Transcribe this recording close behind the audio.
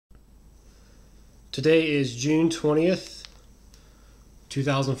Today is June 20th,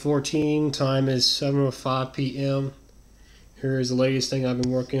 2014. Time is 7:05 p.m. Here is the latest thing I've been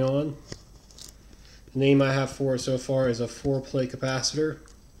working on. The name I have for it so far is a 4-plate capacitor.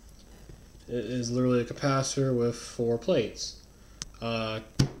 It is literally a capacitor with 4 plates.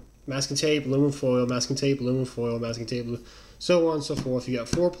 Masking tape, aluminum foil, masking tape, aluminum foil, masking tape, so on and so forth. You got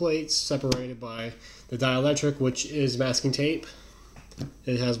 4 plates separated by the dielectric, which is masking tape.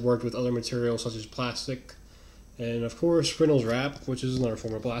 It has worked with other materials such as plastic and of course Reynolds wrap, which is another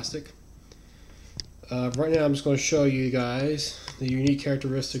form of plastic. Right now I'm just going to show you guys the unique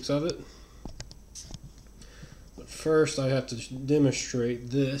characteristics of it. But first I have to demonstrate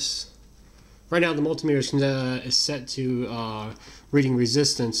this. Right now the multimeter is set to reading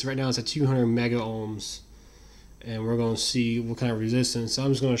resistance. Right now it's at 200 mega ohms, and we're going to see what kind of resistance. I'm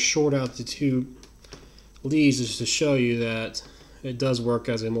just going to short out the 2 leads just to show you that it does work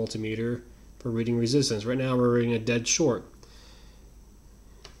as a multimeter for reading resistance. Right now we're reading a dead short.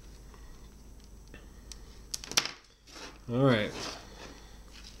 Alright,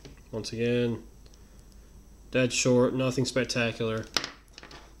 once again, dead short, nothing spectacular.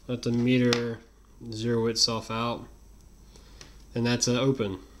 Let the meter zero itself out, and that's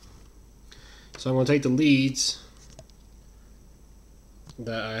open. So I'm going to take the leads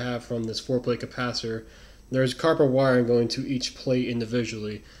that I have from this 4-plate capacitor. There's copper wire going to each plate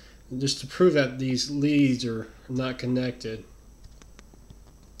individually, just to prove that these leads are not connected.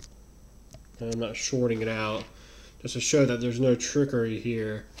 And I'm not shorting it out, just to show that there's no trickery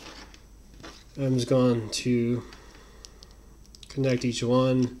here. I'm just going to connect each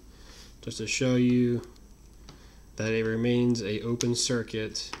one just to show you that it remains an open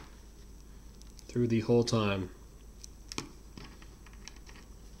circuit through the whole time.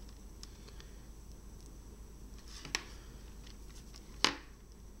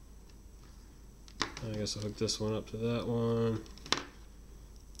 I guess I'll hook this one up to that one.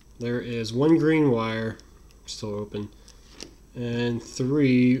 There is 1 green wire still open and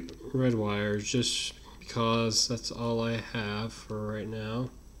 3 red wires, just because that's all I have for right now.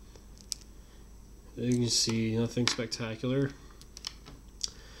 You can see nothing spectacular.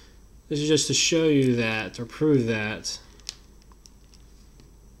 This is just to show you that, or prove that,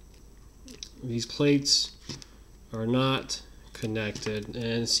 these plates are not connected,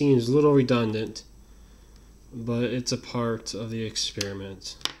 and it seems a little redundant, but it's a part of the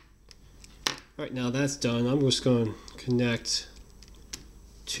experiment. Alright, now that's done, I'm just going to connect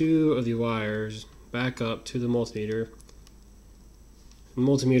 2 of the wires back up to the multimeter. The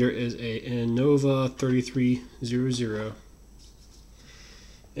multimeter is a Innova 3300,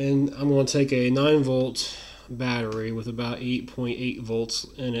 and I'm going to take a 9-volt battery with about 8.8 volts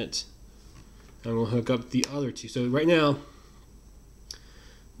in it. I'm going to hook up the other 2. So right now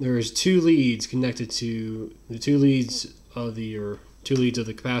there is 2 leads connected to the 2 leads of the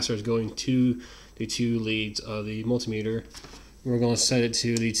capacitor is going to the 2 leads of the multimeter. We're going to set it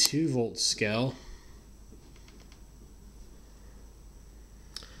to the 2-volt scale,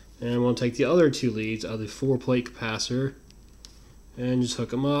 and I'm going to take the other 2 leads of the 4-plate capacitor and just hook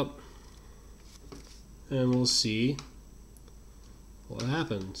them up, and we'll see what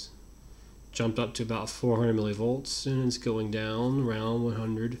happens. Jumped up to about 400 millivolts, and it's going down around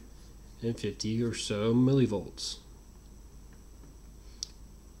 150 or so millivolts.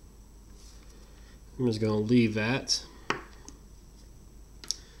 I'm just going to leave that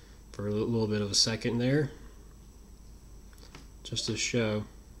for a little bit of a second there, just to show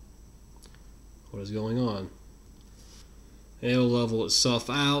what is going on. It'll level itself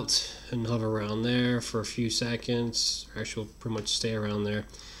out and hover around there for a few seconds. Actually, will pretty much stay around there.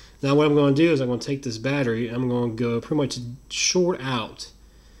 Now what I'm going to do is I'm going to take this battery, I'm going to go pretty much short out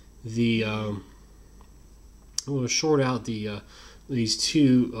the these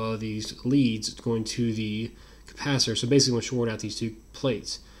 2 these leads going to the capacitor. So basically I'm going to short out these 2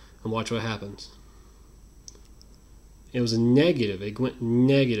 plates and watch what happens. It was a negative, it went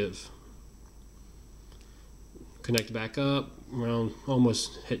negative. Connect back up, around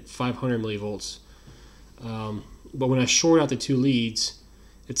almost hit 500 millivolts. But when I short out the 2 leads,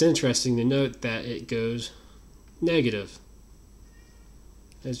 it's interesting to note that it goes negative.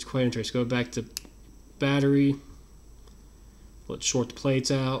 That's quite interesting. Go back to battery. Let's short the plates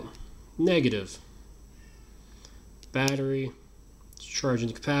out. Negative. Battery. It's charging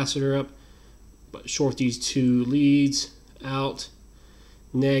the capacitor up. But short these 2 leads out.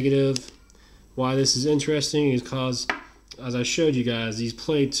 Negative. Why this is interesting is because, as I showed you guys, these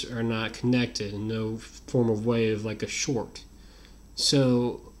plates are not connected in no form of way of like a short.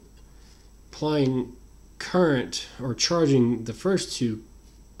 So applying current or charging the first 2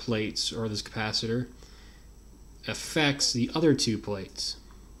 plates, or this capacitor, affects the other 2 plates.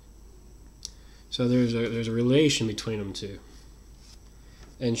 So there's a relation between them two.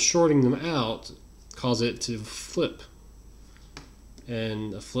 And shorting them out causes it to flip,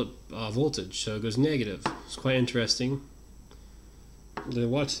 and flip voltage, so it goes negative. It's quite interesting to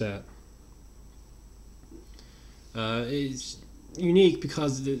watch that. It's unique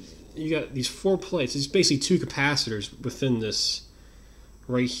because you got these 4 plates. It's basically 2 capacitors within this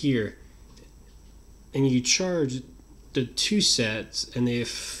right here, and you charge the 2 sets and they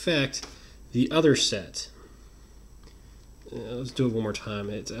affect the other set. Let's do it one more time.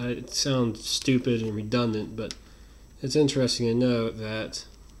 It sounds stupid and redundant, but it's interesting to note that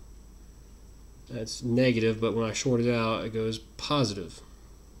that's negative, but when I short it out, it goes positive.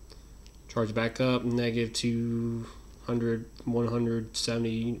 Charge back up, negative 200,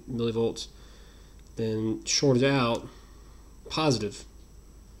 170 millivolts. Then short it out, positive.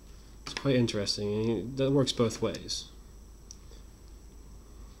 It's quite interesting, and that works both ways.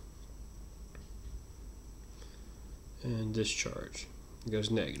 And discharge, it goes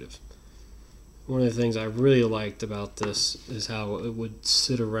negative. One of the things I really liked about this is how it would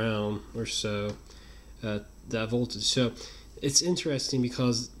sit around or so at that voltage. So it's interesting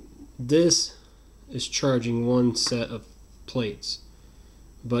because this is charging 1 set of plates,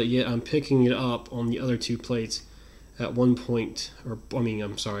 but yet I'm picking it up on the other 2 plates at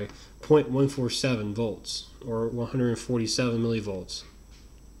 0.147 volts, or 147 millivolts.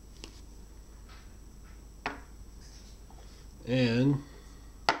 And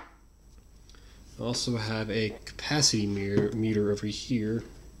I also have a capacity meter over here,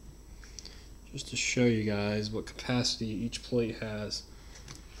 just to show you guys what capacity each plate has.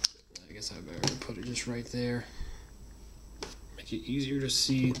 I guess I better put it just right there, make it easier to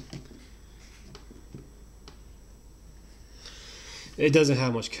see. It doesn't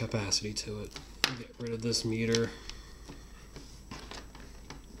have much capacity to it. I'll get rid of this meter.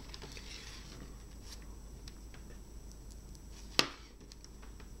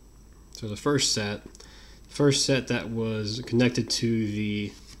 So the first set that was connected to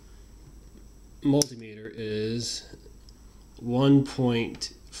the multimeter is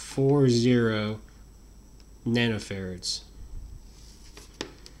 1.40 nanofarads.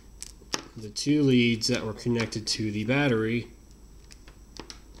 The 2 leads that were connected to the battery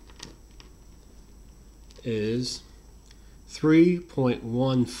is 3.14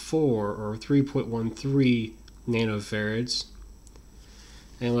 or 3.13 nanofarads.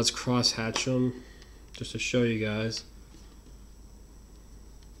 And let's cross hatch them just to show you guys.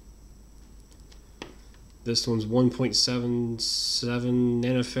 This one's 1.77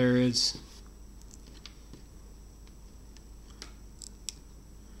 nanofarads.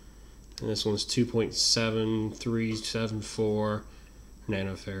 And this one's 2.7374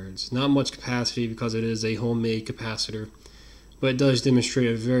 nanofarads. Not much capacity because it is a homemade capacitor, but it does demonstrate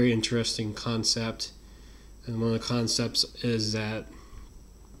a very interesting concept. And one of the concepts is that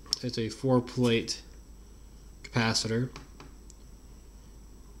it's a 4-plate capacitor.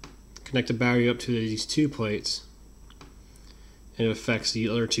 Connect the battery up to these 2 plates, and it affects the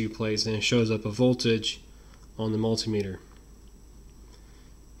other 2 plates, and it shows up a voltage on the multimeter.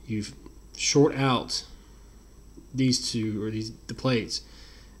 You short out these 2, or the plates,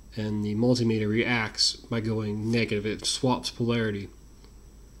 and the multimeter reacts by going negative. It swaps polarity.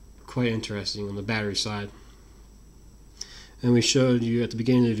 Quite interesting on the battery side. And we showed you at the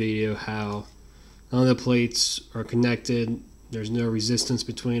beginning of the video how none of the plates are connected. There's no resistance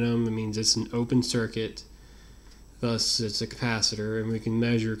between them. It means it's an open circuit. Thus, it's a capacitor, and we can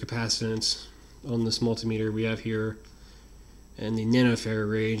measure capacitance on this multimeter we have here in the nanofarad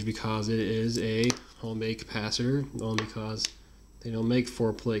range because it is a homemade capacitor, only because they don't make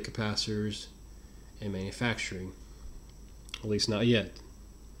 4-plate capacitors in manufacturing, at least not yet.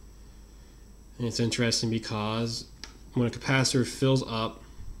 And it's interesting because when a capacitor fills up,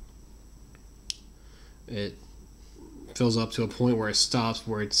 it fills up to a point where it stops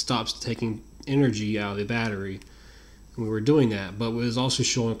taking energy out of the battery. And we were doing that, but it was also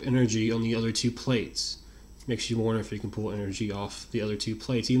showing up energy on the other 2 plates. Makes you wonder if you can pull energy off the other 2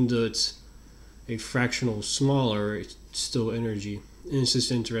 plates. Even though it's a fractional smaller, it's still energy. And it's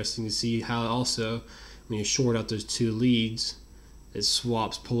just interesting to see how also, when you short out those 2 leads, it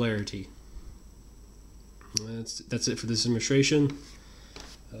swaps polarity. That's it for this demonstration.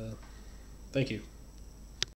 Thank you.